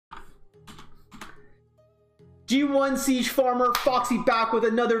G1 Siege Farmer Foxy back with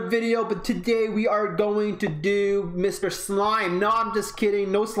another video, but today we are going to do Mr. Slime. No, I'm just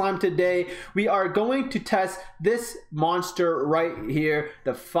kidding, no slime today. We are going to test this monster right here,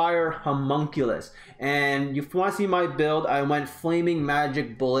 the Fire Homunculus. And if you want to see my build, I went Flaming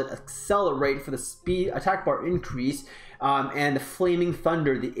Magic Bullet, Accelerate for the speed attack bar increase, and the Flaming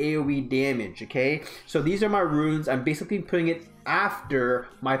Thunder, the AoE damage, okay? So these are my runes. I'm basically putting it after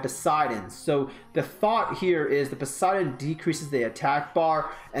my Poseidon. So the thought here is the Poseidon decreases the attack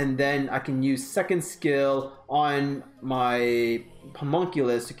bar, and then I can use second skill on my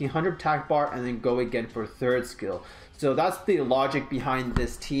Homunculus to get 100 attack bar and then go again for third skill. So that's the logic behind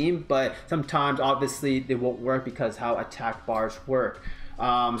this team, but sometimes obviously they won't work because how attack bars work.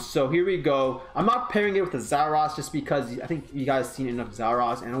 So here we go. I'm not pairing it with the ZAIROSS just because I think you guys seen enough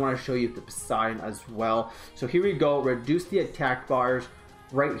ZAIROSS, and I want to show you the Poseidon as well. So here we go. Reduce the attack bars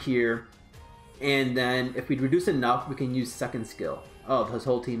right here, and then if we reduce enough, we can use second skill. Oh, this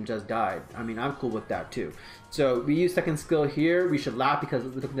whole team just died. I mean, I'm cool with that too. So we use second skill here. We should laugh because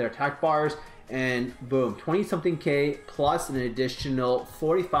look at their attack bars, and boom, 20 something K plus an additional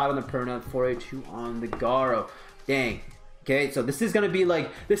 45 on the Perna, 42 on the Garo. Dang. Okay, so this is going to be like,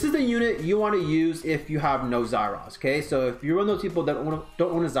 this is the unit you want to use if you have no ZAIROSS, okay? So if you're one of those people that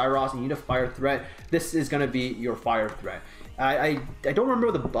don't own a ZAIROSS and you need a fire threat, this is going to be your fire threat. I don't remember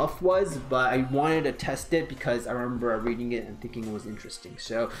what the buff was, but I wanted to test it because I remember reading it and thinking it was interesting.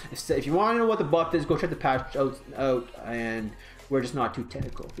 So if you want to know what the buff is, go check the patch out, and we're just not too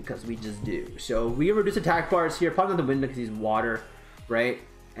technical because we just do. So we reduce attack bars here, probably not the window because he's water, right?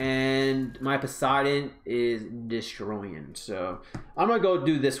 And my Poseidon is destroying, so I'm gonna go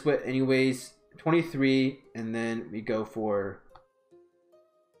do this with anyways. 23, and then we go for,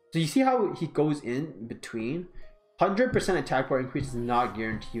 so you see how he goes in between. 100% attack bar increase is not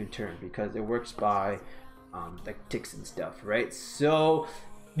guaranteed in turn because it works by like ticks and stuff, right? So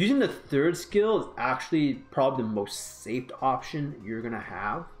using the third skill is actually probably the most safe option you're gonna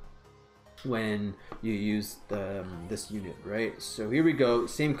have when you use this unit, right? So here we go,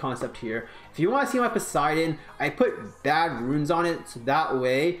 same concept here. If you want to see my Poseidon, I put bad runes on it so that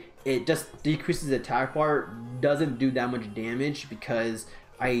way it just decreases the attack bar, doesn't do that much damage because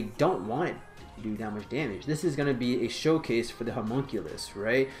I don't want it to do that much damage. This is going to be a showcase for the Homunculus,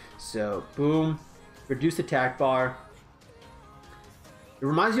 right? So boom, reduce attack bar. It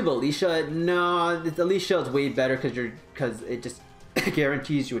reminds you of Alicia. No, Alicia is way better because it just it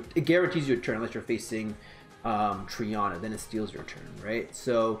guarantees you a turn unless you're facing Triana, then it steals your turn, right?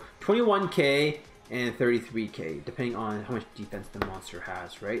 So 21k and 33k depending on how much defense the monster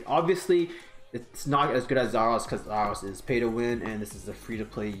has, right? Obviously it's not as good as ZAIROSS because ZAIROSS is pay to win and this is a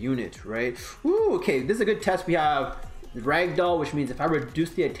free-to-play unit, right? Ooh, okay, this is a good test. We have the Ragdoll, which means if I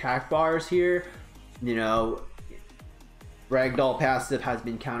reduce the attack bars here, you know, Ragdoll passive has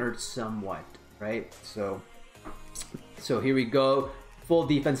been countered somewhat, right? So here we go, full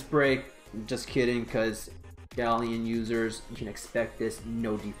defense break. Just kidding, because Galleon users, you can expect this,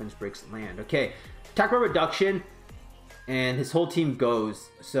 no defense breaks land. Okay, attack bar reduction, and his whole team goes.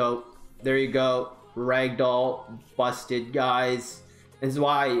 So there you go, Ragdoll busted, guys. This is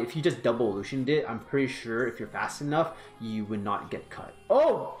why if you just double illusioned it, I'm pretty sure if you're fast enough, you would not get cut.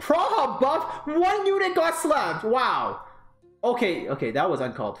 Oh, Praha buff, one unit got slapped, wow. Okay, that was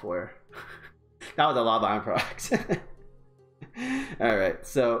uncalled for. That was a lot of iron products. Alright,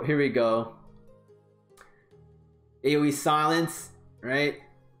 so here we go. AoE silence, right?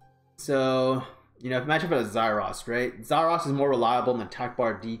 So, you know, imagine for a ZAIROSS, right? ZAIROSS is more reliable than attack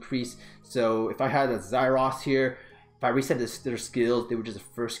bar decrease. So if I had a ZAIROSS here, if I reset their skills, they would just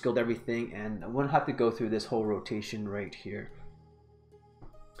first skilled everything and I wouldn't have to go through this whole rotation right here.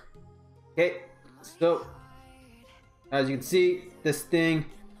 Okay, so as you can see, this thing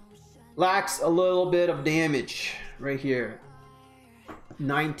lacks a little bit of damage right here.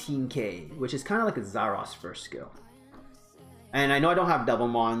 19k, which is kind of like a ZAIROSS first skill. And I know I don't have double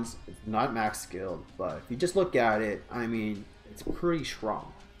mons, it's not max skilled, but if you just look at it, I mean, it's pretty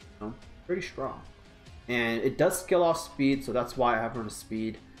strong, you know? Pretty strong. And it does skill off speed, so that's why I have it on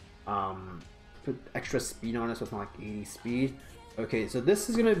speed. Put extra speed on it, so it's not like 80 speed. Okay, so this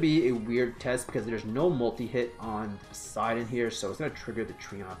is going to be a weird test because there's no multi-hit on Poseidon here, so it's going to trigger the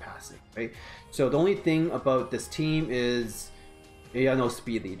Triana passive, right? So the only thing about this team is you have no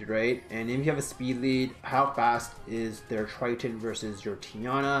speed lead, right? And if you have a speed lead, how fast is their Triton versus your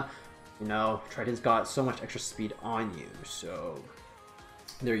Triana? You know, Triton's got so much extra speed on you, so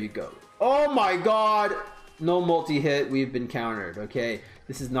there you go. Oh my god! No multi-hit, we've been countered, okay?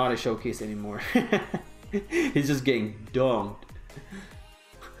 This is not a showcase anymore. He's just getting dunked.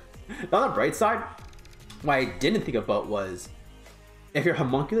 On the bright side, what I didn't think about was if your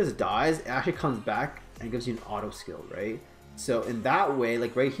homunculus dies, it actually comes back and gives you an auto skill, right? So in that way,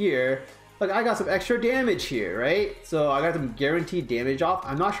 like right here, like I got some extra damage here, right? So I got some guaranteed damage off.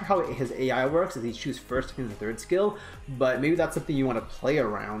 I'm not sure how his AI works if he chooses first, second, and third skill, but maybe that's something you want to play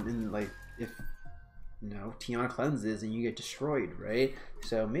around. And like if you know Tiana cleanses and you get destroyed, right?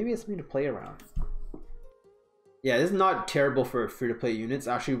 So maybe it's something to play around. Yeah, this is not terrible for free-to-play units.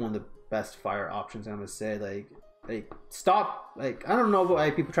 Actually, one of the best fire options, I'm gonna say. Like stop. Like I don't know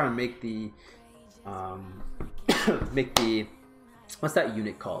why people trying to make the make the what's that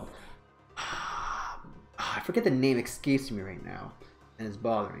unit called? I forget the name, escapes me right now, and it's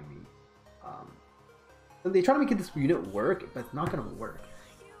bothering me. They try to make this unit work, but it's not gonna work.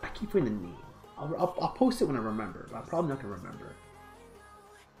 I keep forgetting the name. I'll post it when I remember, but I'm probably not gonna remember.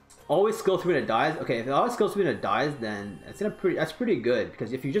 Always skill 3 when it dies. Okay, if it always skill 3 when it dies, then that's pretty good,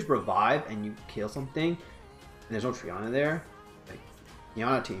 because if you just revive and you kill something, and there's no Triana there, like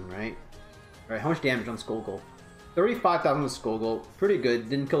Triana team, right? All right, how much damage on Skullgirl? 35,000 with Skullgirl, pretty good.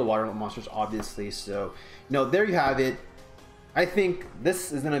 Didn't kill the water monsters, obviously. So, you know, there you have it. I think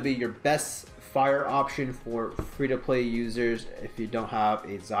this is gonna be your best fire option for free-to-play users if you don't have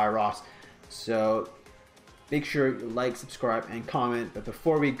a ZAIROSS. So make sure you like, subscribe, and comment. But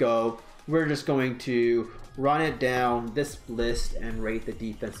before we go, we're just going to run it down this list and rate the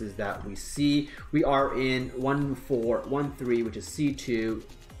defenses that we see. We are in 1-4, 1-3, which is C2. So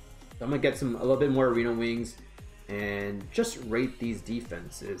I'm gonna get a little bit more arena wings and just rate these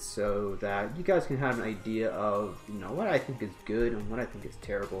defenses so that you guys can have an idea of, you know, what I think is good and what I think is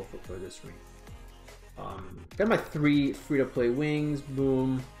terrible for this ring. Got my 3 free-to-play wings.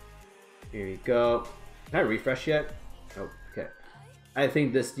 Boom. Here we go. Can I refresh yet? Oh, okay. I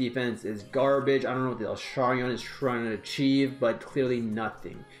think this defense is garbage. I don't know what the Elsharion is trying to achieve, but clearly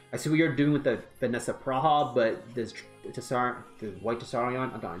nothing. I see what you're doing with the Vanessa Praha, but this the white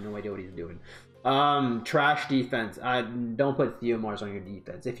Tessarion, I got no idea what he's doing. Trash defense. Don't put Theomars on your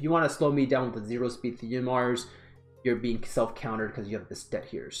defense. If you want to slow me down with the 0-speed Theomars, you're being self-countered because you have this stat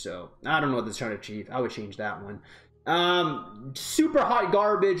here. So I don't know what this is trying to achieve. I would change that one. Super hot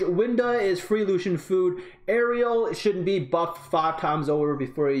garbage. Winda is free Lucian food. Ariel shouldn't be buffed 5 times over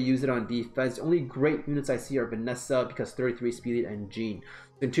before you use it on defense. Only great units I see are Vanessa because 33 speed and Jean.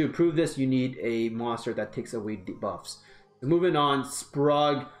 And to improve this, you need a monster that takes away debuffs. So moving on,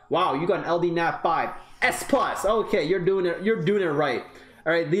 Sprug. Wow, you got an LD Nat 5 S+. Okay, you're doing it right.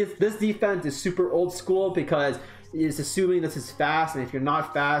 All right, this defense is super old school because it's assuming this is fast, and if you're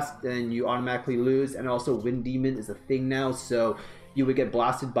not fast, then you automatically lose. And also, Wind Demon is a thing now, so you would get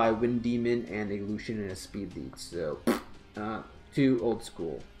blasted by Wind Demon and a Lucian and a speed lead. So, too old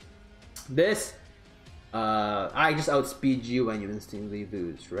school. This, I just outspeed you and you instantly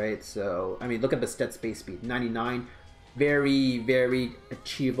lose, right? So, I mean, look at the stat space speed, 99. Very, very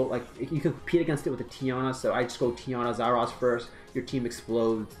achievable. Like, you can compete against it with a Tiana, so I just go Tiana, ZAIROSS first. Your team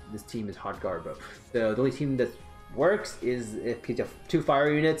explodes. This team is hot garbo. So, the only team that works is if you have 2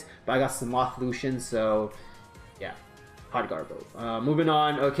 fire units, but I got some Moth Lucian, so yeah, hot garbo. Moving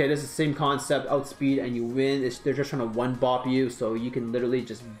on. Okay, this is the same concept, outspeed and you win. They're just trying to one-bop you, so you can literally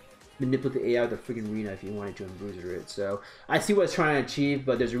just manipulate the AI of the freaking arena if you wanted to and bruiser it. So I see what it's trying to achieve,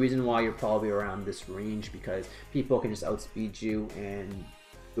 but there's a reason why you're probably around this range, because people can just outspeed you and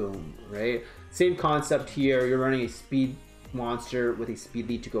boom, right? Same concept here. You're running a speed monster with a speed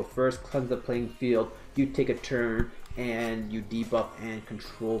lead to go first, cleanse the playing field, you take a turn, and you debuff and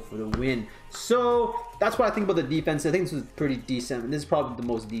control for the win. So that's what I think about the defense. I think this was pretty decent, and this is probably the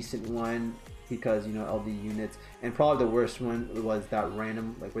most decent one because, you know, LD units. And probably the worst one was that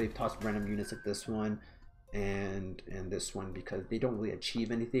random, like where they tossed random units like this one and this one, because they don't really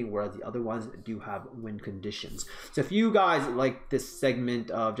achieve anything, whereas the other ones do have win conditions. So if you guys like this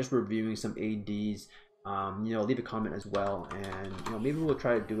segment of just reviewing some ADs, you know, leave a comment as well, and you know, maybe we'll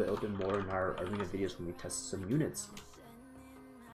try to do it a little bit more in our arena videos when we test some units.